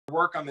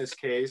work on this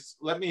case.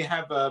 Let me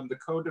have the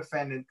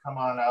co-defendant come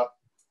on up.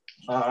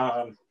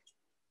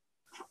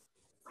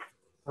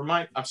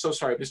 I'm so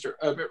sorry,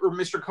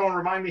 Mr. Cohen,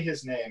 remind me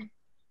his name.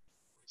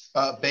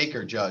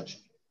 Baker, Judge.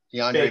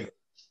 Deandre Baker.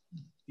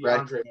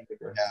 Yeah, Judge,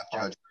 how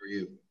are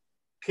you?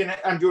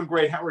 I'm doing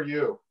great. How are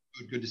you?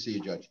 Good to see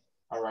you, Judge.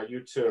 All right,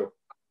 you too.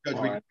 Judge,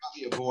 we can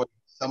probably avoid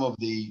some of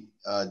the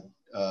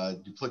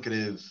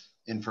duplicative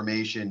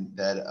information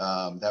that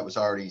that was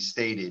already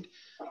stated.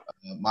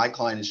 My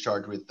client is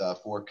charged with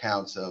 4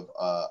 counts of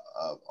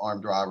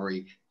armed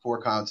robbery,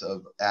 4 counts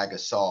of ag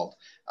assault.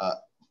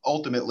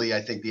 Ultimately,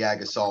 I think the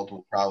ag assault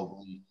will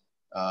probably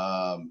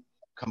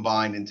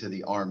combine into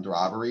the armed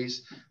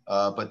robberies.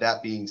 But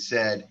that being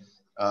said,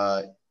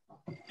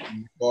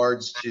 in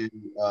regards to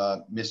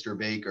Mr.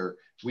 Baker,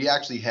 we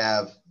actually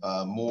have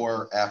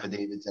more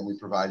affidavits than we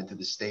provided to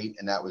the state,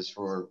 and that was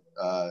for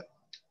a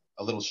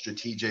little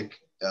strategic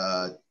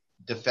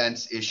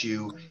defense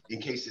issue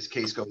in case this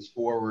case goes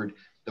forward.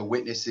 The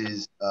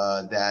witnesses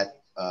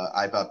that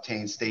I've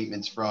obtained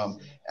statements from,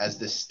 as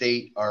the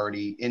state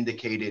already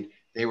indicated,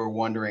 they were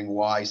wondering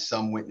why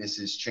some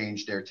witnesses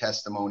changed their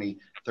testimony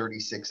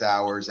 36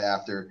 hours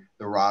after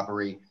the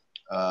robbery.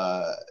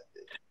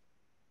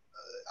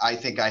 I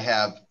think I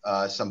have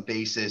some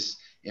basis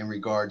in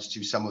regards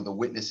to some of the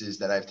witnesses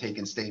that I've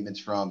taken statements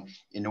from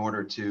in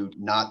order to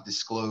not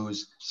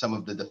disclose some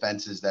of the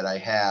defenses that I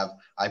have.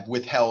 I've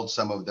withheld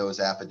some of those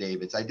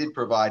affidavits. I did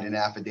provide an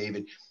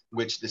affidavit,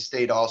 which the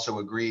state also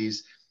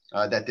agrees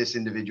that this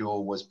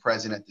individual was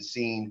present at the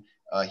scene.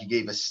 He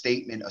gave a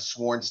statement, a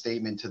sworn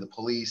statement to the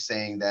police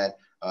saying that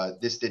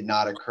this did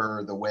not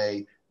occur the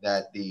way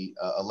that the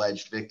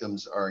alleged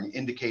victims are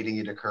indicating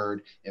it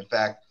occurred. In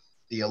fact,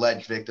 the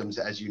alleged victims,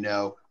 as you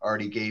know,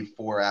 already gave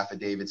 4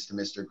 affidavits to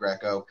Mr.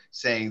 Greco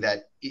saying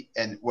that,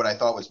 and what I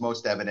thought was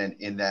most evident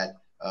in that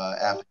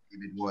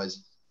affidavit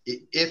was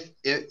if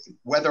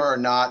whether or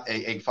not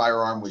a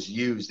firearm was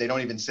used. They don't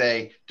even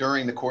say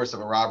during the course of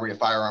a robbery a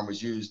firearm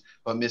was used,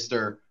 but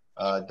Mr.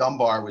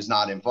 Dunbar was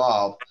not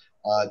involved.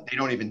 They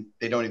don't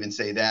even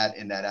say that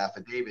in that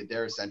affidavit.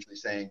 They're essentially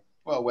saying,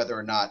 well, whether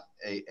or not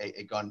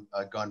a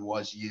gun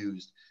was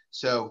used.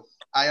 So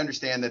I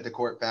understand that the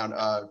court found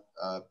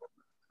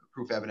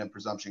proof evident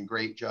presumption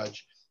great,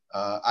 Judge.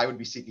 I would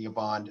be seeking a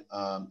bond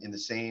in the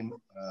same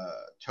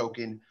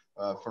token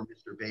for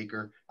Mr.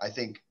 Baker. I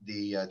think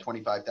the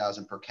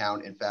 $25,000 per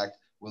count, in fact,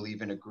 will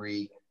even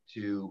agree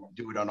to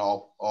do it on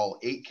all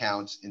 8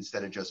 counts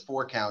instead of just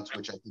 4 counts,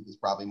 which I think is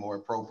probably more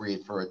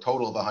appropriate for a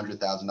total of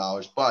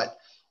 $100,000. But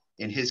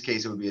in his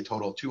case, it would be a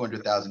total of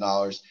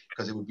 $200,000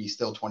 because it would be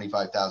still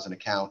 $25,000 a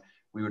count.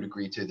 We would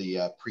agree to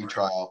the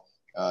pretrial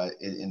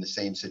in the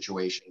same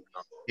situation.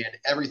 And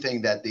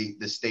everything that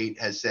the state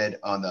has said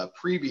on the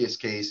previous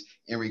case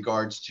in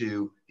regards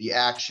to the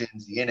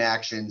actions, the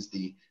inactions,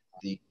 the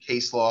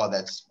case law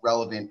that's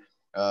relevant,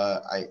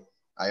 I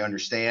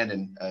understand.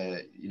 And,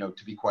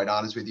 to be quite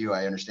honest with you,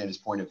 I understand his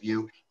point of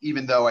view,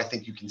 even though I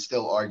think you can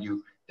still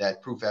argue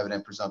that proof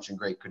evident presumption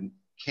great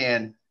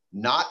can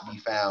not be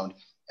found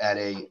at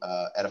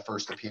a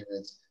first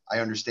appearance. I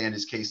understand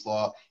his case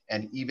law.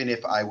 And even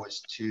if I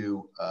was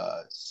to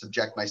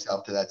subject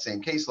myself to that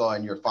same case law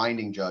and your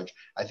finding, Judge,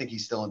 I think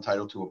he's still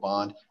entitled to a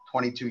bond.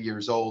 22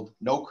 years old,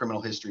 no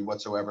criminal history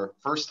whatsoever,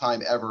 first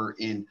time ever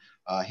in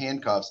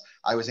handcuffs.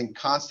 I was in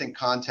constant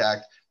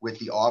contact with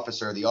the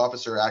officer. The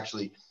officer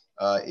actually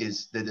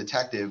is the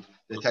detective.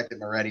 Detective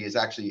Moretti is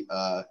actually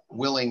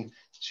willing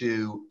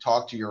to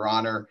talk to Your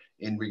Honor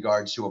in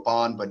regards to a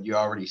bond, but you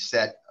already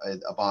set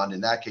a bond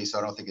in that case, so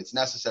I don't think it's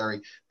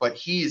necessary. But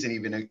he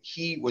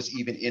was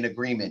even in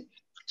agreement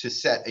to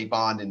set a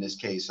bond in this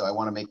case. So I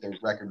want to make the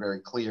record very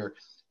clear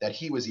that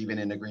he was even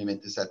in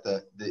agreement to set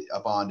a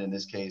bond in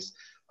this case.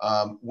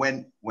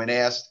 When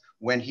asked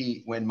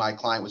when my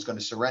client was going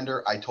to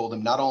surrender, I told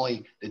him not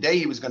only the day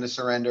he was going to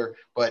surrender,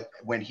 but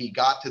when he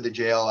got to the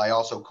jail, I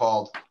also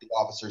called the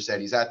officer,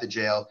 said he's at the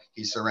jail,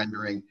 he's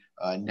surrendering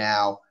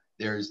now.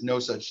 There's no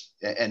such,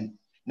 and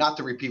not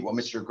to repeat what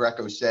Mr.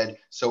 Greco said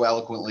so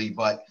eloquently,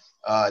 but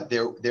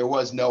there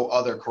was no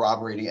other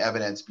corroborating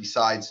evidence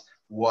besides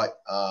what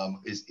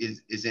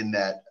is in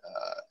that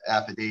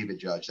affidavit,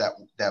 Judge,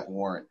 that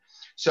warrant.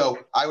 So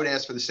I would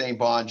ask for the same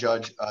bond,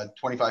 Judge,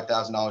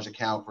 $25,000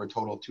 account for a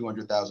total of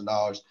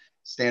 $200,000,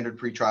 standard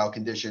pretrial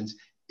conditions.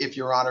 If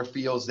Your Honor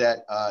feels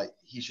that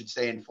he should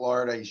stay in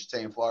Florida, he should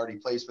stay in Florida. He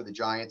plays for the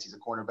Giants. He's a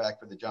cornerback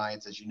for the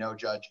Giants, as you know,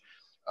 Judge.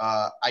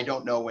 I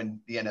don't know when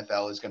the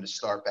NFL is going to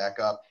start back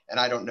up, and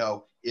I don't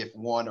know if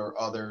one or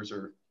others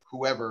or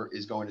whoever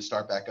is going to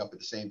start back up at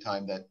the same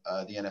time that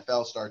the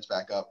NFL starts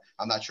back up.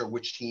 I'm not sure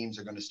which teams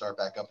are going to start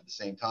back up at the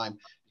same time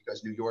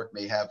because New York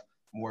may have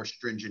more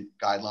stringent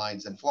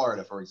guidelines than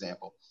Florida, for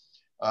example.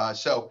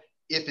 So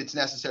if it's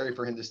necessary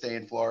for him to stay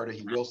in Florida,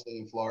 he will stay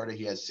in Florida.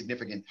 He has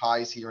significant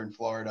ties here in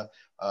Florida.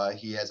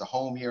 He has a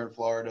home here in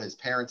Florida. His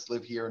parents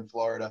live here in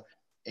Florida.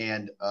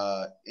 And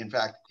in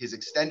fact, his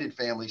extended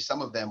family,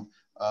 some of them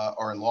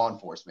are in law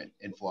enforcement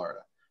in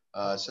Florida.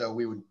 So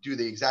we would do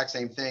the exact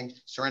same thing,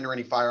 surrender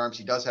any firearms.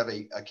 He does have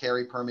a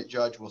carry permit,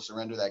 Judge. We'll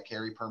surrender that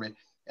carry permit.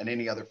 and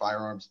any other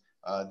firearms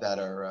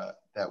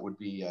that would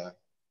be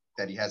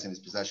that he has in his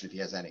possession, if he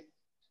has any.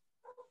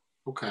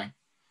 Okay.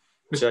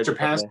 Judge, Mr.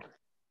 Pass,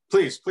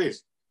 please.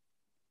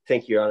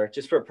 Thank you, Your Honor.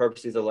 Just for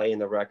purposes of laying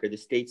the record, the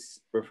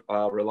state's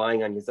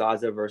relying on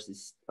Yazaza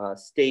versus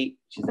State,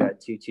 which is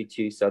at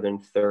 222 Southern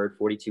 3rd,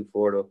 42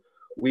 Florida,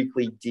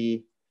 weekly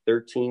D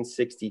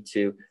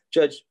 1362.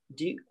 Judge,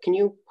 can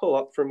you pull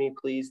up for me,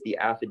 please, the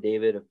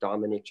affidavit of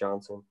Dominic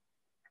Johnson?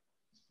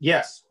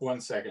 Yes, 1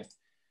 second.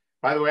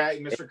 By the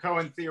way, Mr.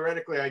 Cohen,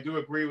 theoretically, I do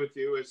agree with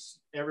you. As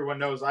everyone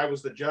knows, I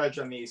was the judge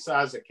on the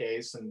Yazaza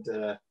case, and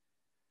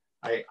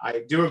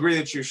I do agree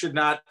that you should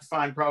not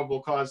find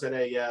probable cause at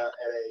a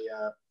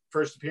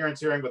first appearance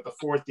hearing, but the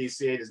 4th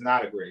DCA does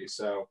not agree.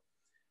 So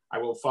I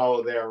will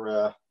follow their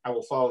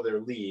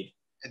lead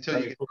until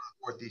you get to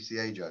the 4th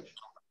DCA, Judge.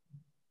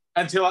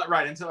 Until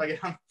I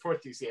get on the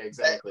 4th DCA,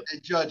 exactly.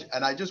 And Judge,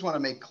 and I just want to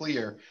make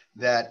clear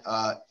that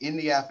in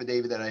the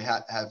affidavit that I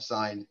have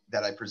signed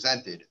that I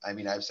presented, I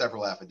mean, I have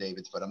several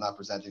affidavits, but I'm not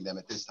presenting them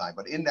at this time.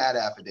 But in that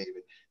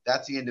affidavit,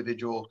 that's the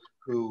individual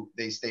who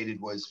they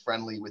stated was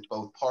friendly with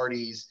both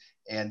parties,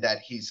 and that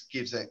he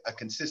gives a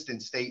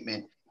consistent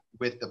statement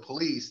with the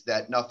police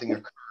that nothing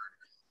occurred.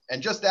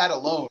 And just that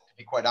alone, to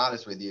be quite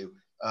honest with you,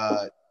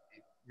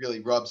 really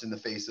rubs in the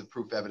face of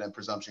proof evident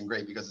presumption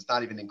great, because it's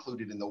not even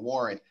included in the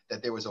warrant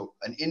that there was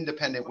an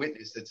independent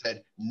witness that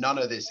said none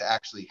of this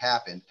actually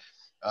happened.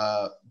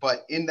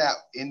 But in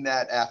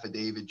that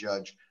affidavit,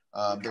 Judge,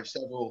 there's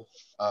several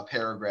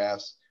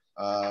paragraphs.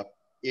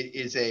 It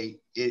is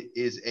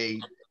a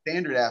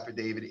standard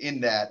affidavit in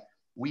that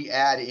we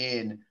add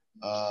in,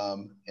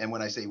 and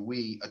when I say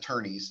we,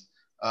 attorneys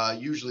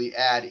usually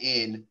add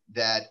in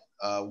that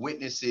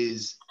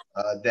witnesses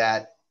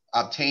that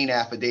obtain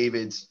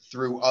affidavits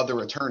through other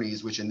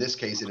attorneys, which in this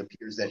case, it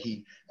appears that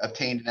he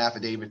obtained an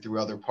affidavit through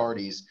other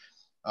parties.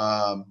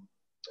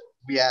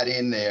 We add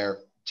in there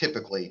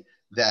typically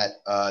that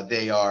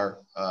they are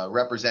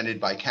represented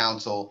by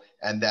counsel,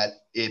 and that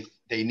if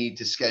they need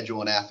to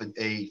schedule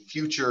a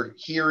future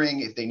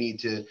hearing, if they need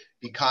to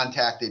be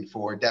contacted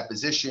for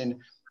deposition,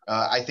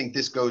 I think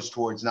this goes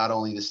towards not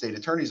only the state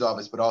attorney's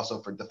office, but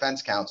also for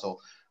defense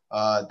counsel,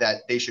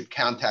 that they should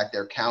contact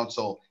their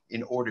counsel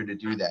in order to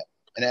do that.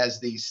 And as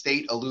the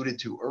state alluded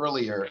to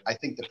earlier, I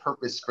think the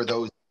purpose for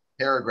those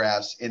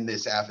paragraphs in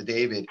this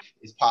affidavit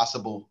is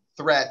possible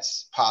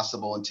threats,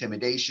 possible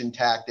intimidation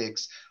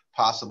tactics,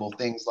 possible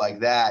things like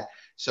that.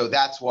 So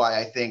that's why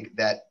I think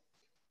that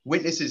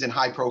witnesses in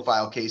high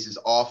profile cases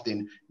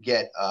often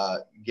get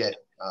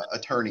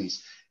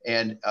attorneys.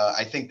 And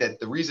I think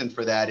that the reason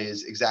for that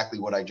is exactly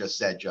what I just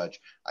said, Judge.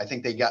 I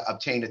think they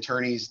obtained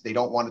attorneys. They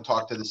don't want to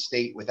talk to the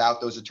state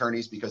without those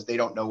attorneys because they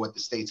don't know what the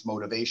state's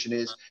motivation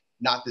is.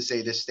 Not to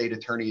say this state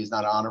attorney is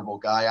not an honorable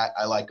guy.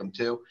 I like him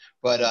too.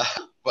 But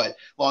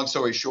long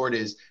story short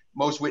is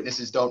most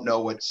witnesses don't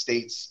know what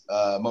state's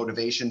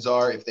motivations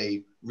are, if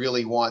they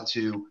really want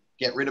to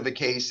get rid of a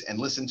case and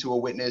listen to a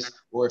witness,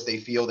 or if they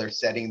feel they're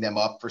setting them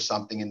up for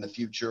something in the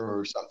future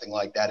or something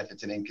like that, if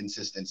it's an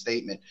inconsistent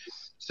statement.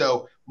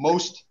 So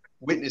most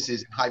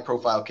witnesses in high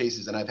profile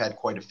cases, and I've had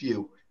quite a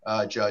few,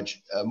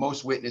 Judge,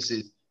 most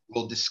witnesses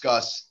will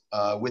discuss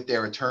with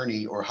their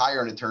attorney or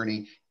hire an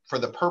attorney for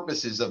the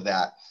purposes of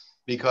that,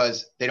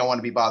 because they don't want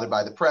to be bothered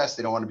by the press.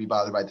 They don't want to be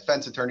bothered by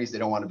defense attorneys. They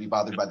don't want to be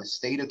bothered by the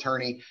state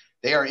attorney.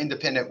 They are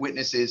independent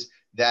witnesses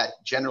that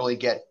generally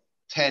get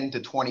 10 to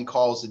 20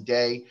 calls a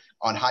day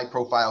on high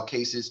profile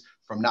cases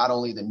from not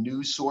only the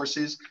news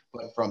sources,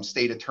 but from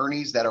state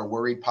attorneys that are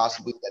worried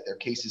possibly that their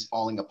case is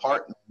falling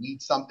apart and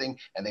need something,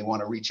 and they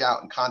want to reach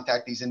out and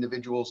contact these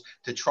individuals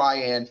to try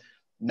and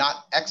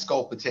not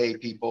exculpate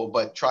people,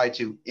 but try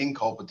to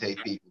inculpate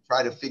people,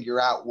 try to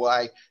figure out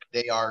why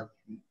they are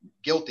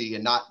guilty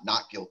and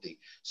not guilty.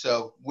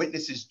 So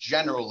witnesses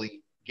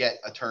generally get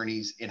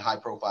attorneys in high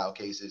profile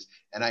cases.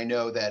 And I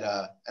know that,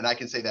 and I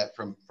can say that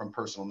from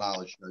personal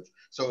knowledge, Judge.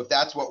 So if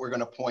that's what we're going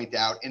to point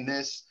out in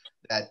this,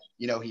 that,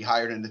 you know, he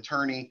hired an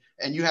attorney,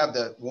 and you have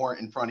the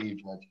warrant in front of you,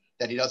 Judge,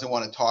 that he doesn't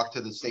want to talk to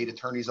the state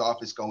attorney's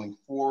office going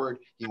forward.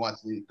 He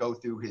wants to go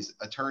through his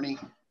attorney.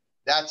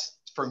 That's,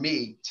 for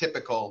me,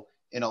 typical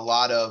in a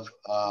lot of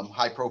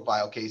high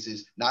profile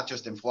cases, not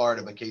just in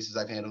Florida, but cases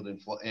I've handled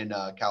in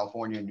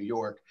California and New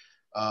York.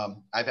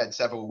 I've had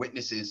several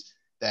witnesses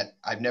that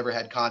I've never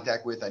had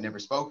contact with, I never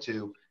spoke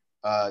to,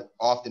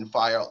 often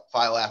file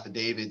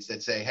affidavits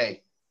that say,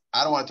 hey,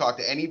 I don't want to talk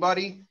to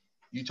anybody.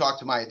 You talk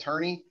to my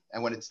attorney,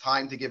 and when it's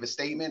time to give a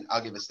statement,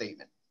 I'll give a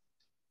statement.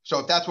 So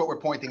if that's what we're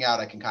pointing out,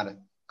 I can kind of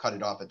cut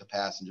it off at the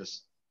pass and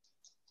just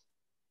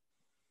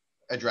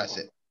address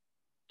it.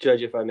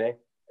 Judge, if I may.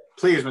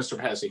 Please, Mr.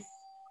 Pesci.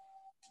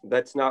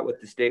 That's not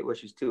what the state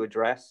wishes to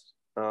address.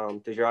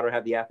 Does Your Honor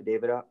have the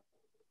affidavit up?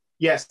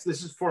 Yes,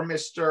 this is for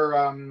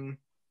Mr.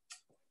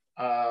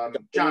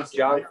 Johnson.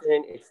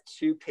 Johnson. It's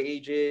 2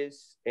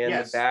 pages, and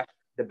yes.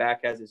 the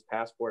back has his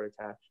passport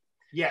attached.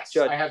 Yes,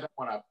 Judge, I have that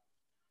one up.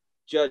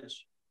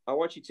 Judge, I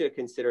want you to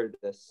consider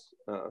this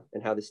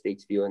and how the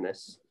state's viewing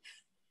this.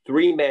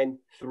 3 men,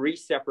 3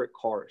 separate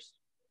cars.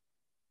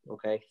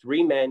 Okay,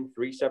 3 men,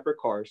 3 separate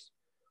cars,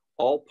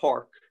 all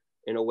park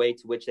in a way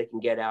to which they can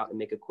get out and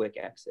make a quick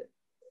exit.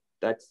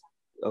 That's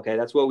okay.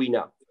 That's what we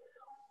know.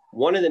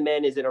 One of the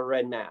men is in a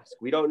red mask.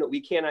 We don't know.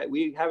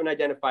 We haven't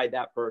identified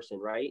that person,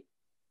 right?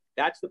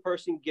 That's the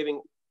person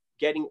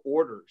getting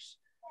orders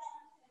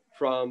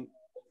from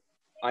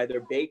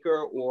either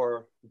Baker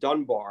or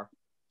Dunbar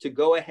to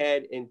go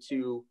ahead and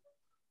to,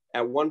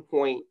 at one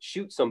point,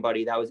 shoot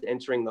somebody that was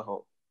entering the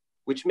home,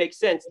 which makes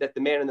sense that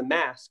the man in the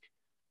mask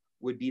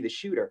would be the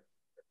shooter.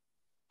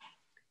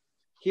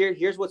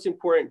 Here's what's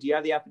important. Do you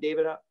have the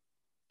affidavit up?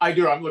 I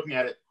do. I'm looking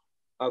at it.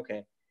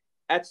 Okay.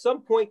 At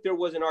some point, there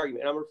was an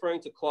argument. I'm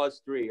referring to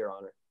Clause 3, Your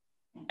Honor.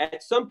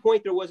 At some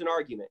point, there was an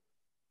argument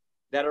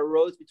that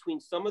arose between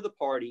some of the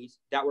parties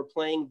that were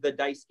playing the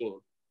dice game.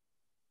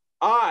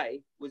 I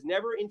was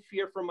never in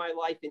fear for my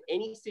life in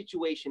any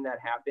situation that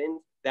happened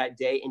that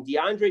day, and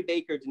Deandre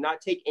Baker did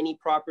not take any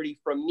property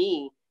from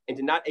me and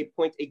did not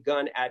point a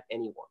gun at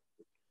anyone.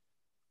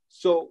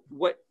 So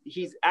what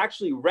he's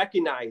actually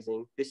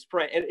recognizing, this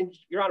friend, and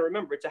Your Honor,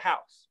 remember, it's a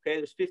house, okay?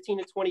 There's 15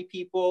 to 20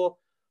 people.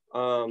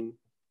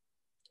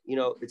 You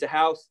know, it's a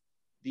house.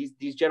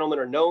 These gentlemen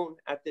are known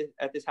at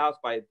this house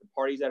by the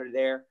parties that are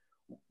there.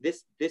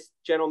 This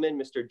gentleman,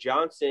 Mr.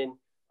 Johnson,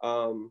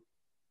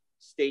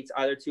 states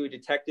either to a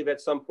detective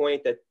at some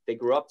point that they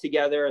grew up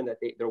together and that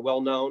they're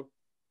well known.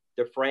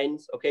 They're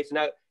friends. Okay, so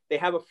now they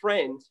have a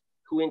friend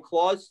who in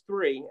Clause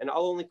 3, and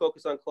I'll only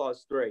focus on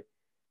Clause 3,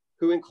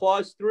 who in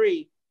Clause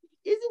 3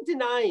 isn't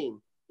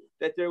denying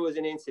that there was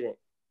an incident.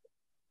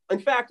 In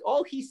fact,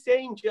 all he's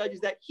saying, Judge,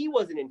 is that he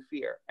wasn't in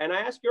fear. And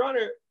I ask Your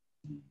Honor,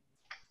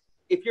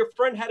 if your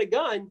friend had a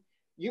gun,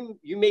 you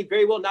may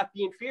very well not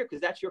be in fear because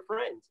that's your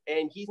friend.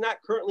 And he's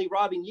not currently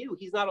robbing you.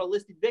 He's not a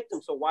listed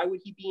victim. So why would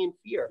he be in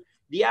fear?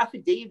 The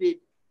affidavit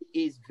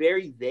is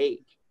very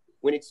vague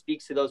when it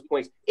speaks to those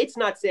points. It's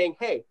not saying,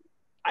 hey,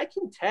 I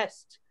can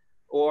test,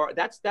 or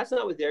that's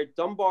not what they're.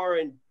 Dunbar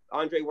and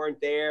Andre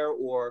weren't there,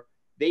 or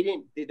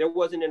there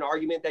wasn't an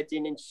argument that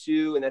didn't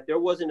ensue, and that there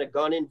wasn't a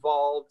gun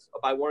involved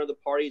by one of the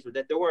parties, or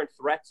that there weren't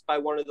threats by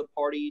one of the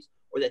parties,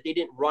 or that they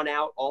didn't run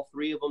out, all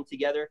three of them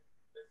together.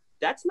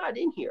 That's not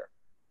in here.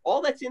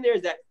 All that's in there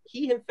is that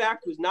he, in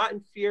fact, was not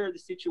in fear of the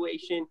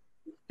situation,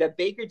 that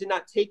Baker did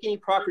not take any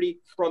property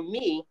from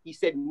me. He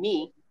said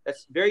me.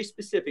 That's very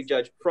specific,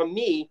 Judge, from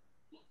me,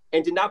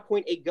 and did not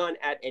point a gun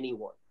at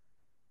anyone.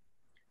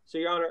 So,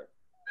 Your Honor,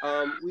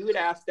 we would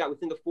ask that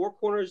within the four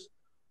corners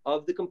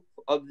of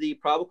the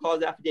probable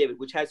cause affidavit,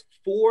 which has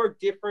 4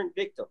 different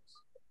victims,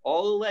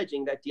 all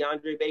alleging that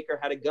Deandre Baker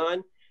had a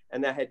gun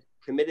and that had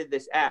committed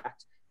this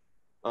act,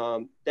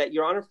 that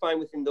Your Honor find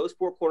within those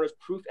 4 corners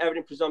proof,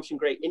 evident, presumption,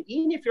 great. And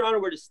even if Your Honor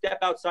were to step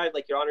outside,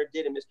 like Your Honor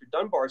did in Mr.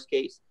 Dunbar's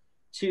case,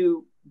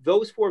 to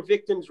those 4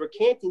 victims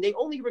recanting, they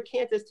only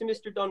recant as to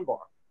Mr.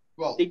 Dunbar.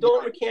 Well, they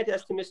don't recant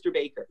as to Mr.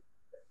 Baker.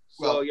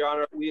 So, Your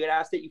Honor, we would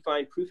ask that you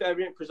find proof,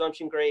 evident,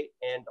 presumption, great,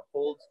 and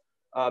hold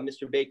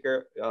Mr.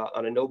 Baker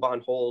on a no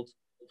bond hold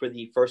for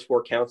the first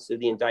 4 counts of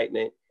the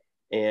indictment,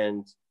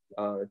 and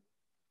the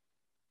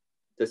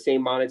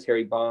same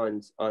monetary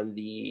bonds on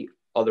the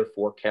other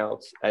 4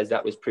 counts as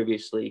that was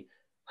previously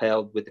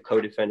held with the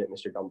co-defendant,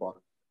 Mr. Dunbar.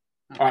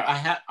 All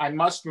right, I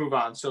must move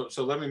on. So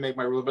let me make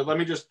my rule, but let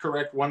me just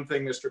correct one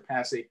thing, Mr.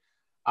 Passy.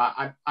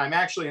 I'm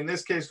actually in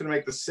this case going to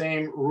make the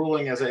same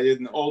ruling as I did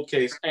in the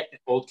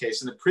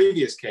in the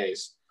previous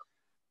case.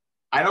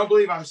 I don't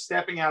believe I'm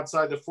stepping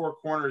outside the 4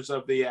 corners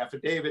of the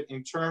affidavit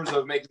in terms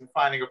of making the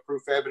finding of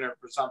proof, evident,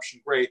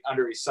 presumption great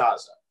under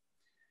ISAZA.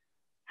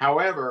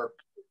 However,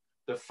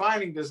 the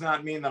finding does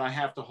not mean that I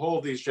have to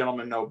hold these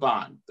gentlemen no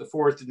bond. The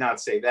 4th did not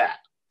say that.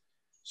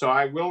 So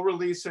I will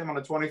release him on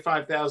a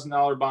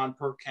 $25,000 bond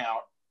per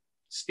count,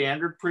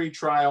 standard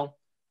pretrial,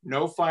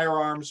 no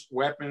firearms,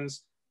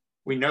 weapons.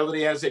 We know that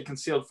he has a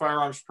concealed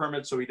firearms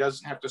permit, so he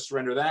doesn't have to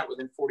surrender that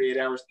within 48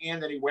 hours,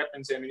 and any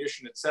weapons,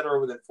 ammunition, etc.,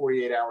 within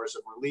 48 hours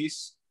of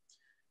release.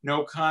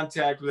 No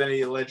contact with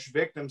any alleged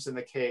victims in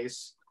the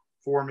case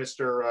for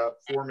Mr.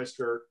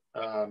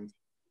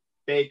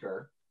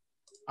 Baker.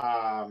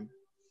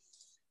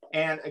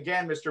 And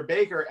again, Mr.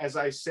 Baker, as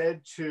I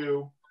said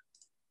to,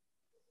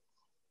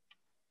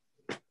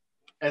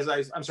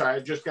 I'm sorry, I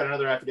just got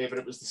another affidavit.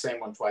 It was the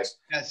same one twice.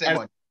 Yeah, same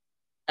one.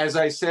 As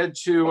I said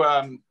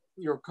to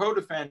your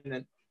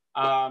co-defendant,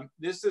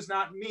 this does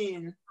not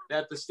mean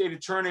that the state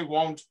attorney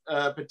won't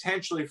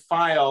potentially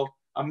file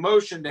a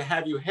motion to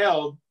have you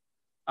held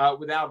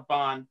without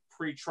bond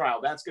pre-trial.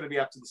 That's going to be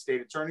up to the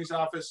state attorney's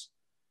office.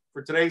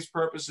 For today's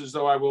purposes,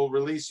 though, I will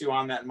release you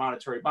on that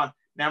monetary bond.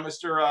 Now,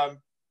 Mr.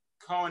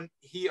 Cohen,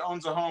 he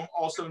owns a home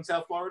also in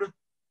South Florida?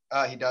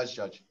 He does,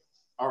 Judge.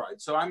 All right,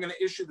 so I'm going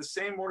to issue the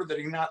same order that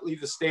he not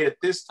leave the state at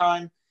this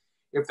time.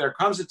 If there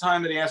comes a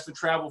time that he has to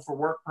travel for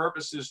work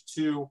purposes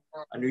to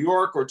New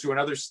York or to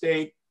another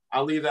state,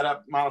 I'll leave that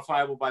up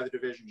modifiable by the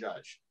division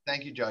judge.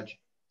 Thank you, Judge.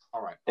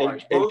 All right.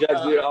 And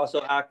Judge, we would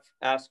also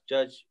ask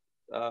Judge,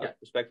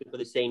 respectively, for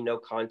the same no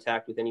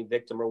contact with any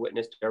victim or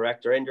witness,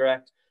 direct or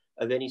indirect,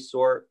 of any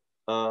sort,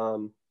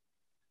 unless,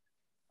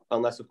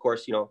 of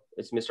course,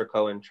 it's Mr.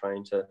 Cohen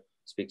trying to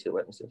speak to the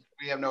witnesses.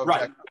 We have no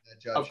objection to that,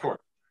 Judge. Of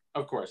course.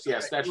 Of course,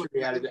 yes, that should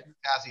be added.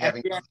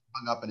 Having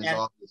hung up in his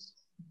office.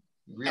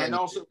 Really and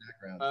also,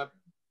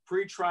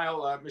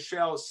 pre-trial,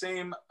 Michelle,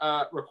 same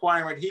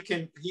requirement. He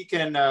can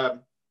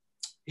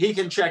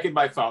check in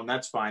by phone.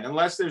 That's fine,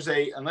 unless there's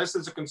a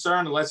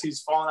concern, unless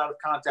he's fallen out of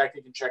contact,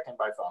 he can check in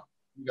by phone.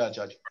 You got it,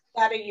 Judge.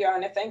 Got it, Your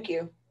Honor. Thank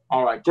you.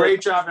 All right,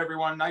 great job,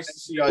 everyone. Nice to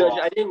see you all.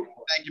 Judge,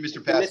 Thank you,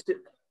 Mr. Pass.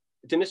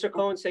 Did Mr.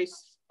 Cohen say?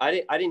 I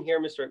didn't hear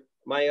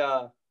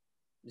my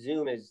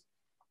Zoom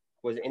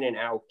was in and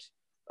out.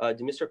 Did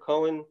Mr.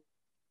 Cohen?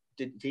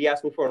 Did he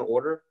ask me for an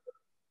order?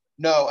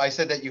 No, I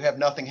said that you have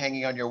nothing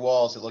hanging on your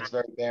walls. It looks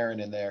very barren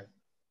in there.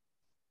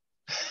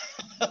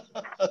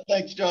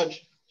 Thanks,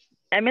 Judge.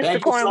 And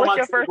Mr. Cohen, what's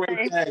your first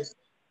name?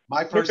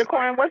 My first. Mr.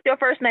 Cohen, what's your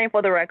first name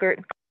for the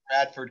record?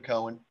 Bradford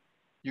Cohen.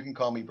 You can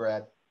call me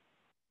Brad.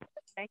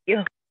 Thank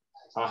you.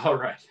 All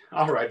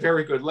right.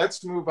 Very good.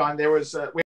 Let's move on. There was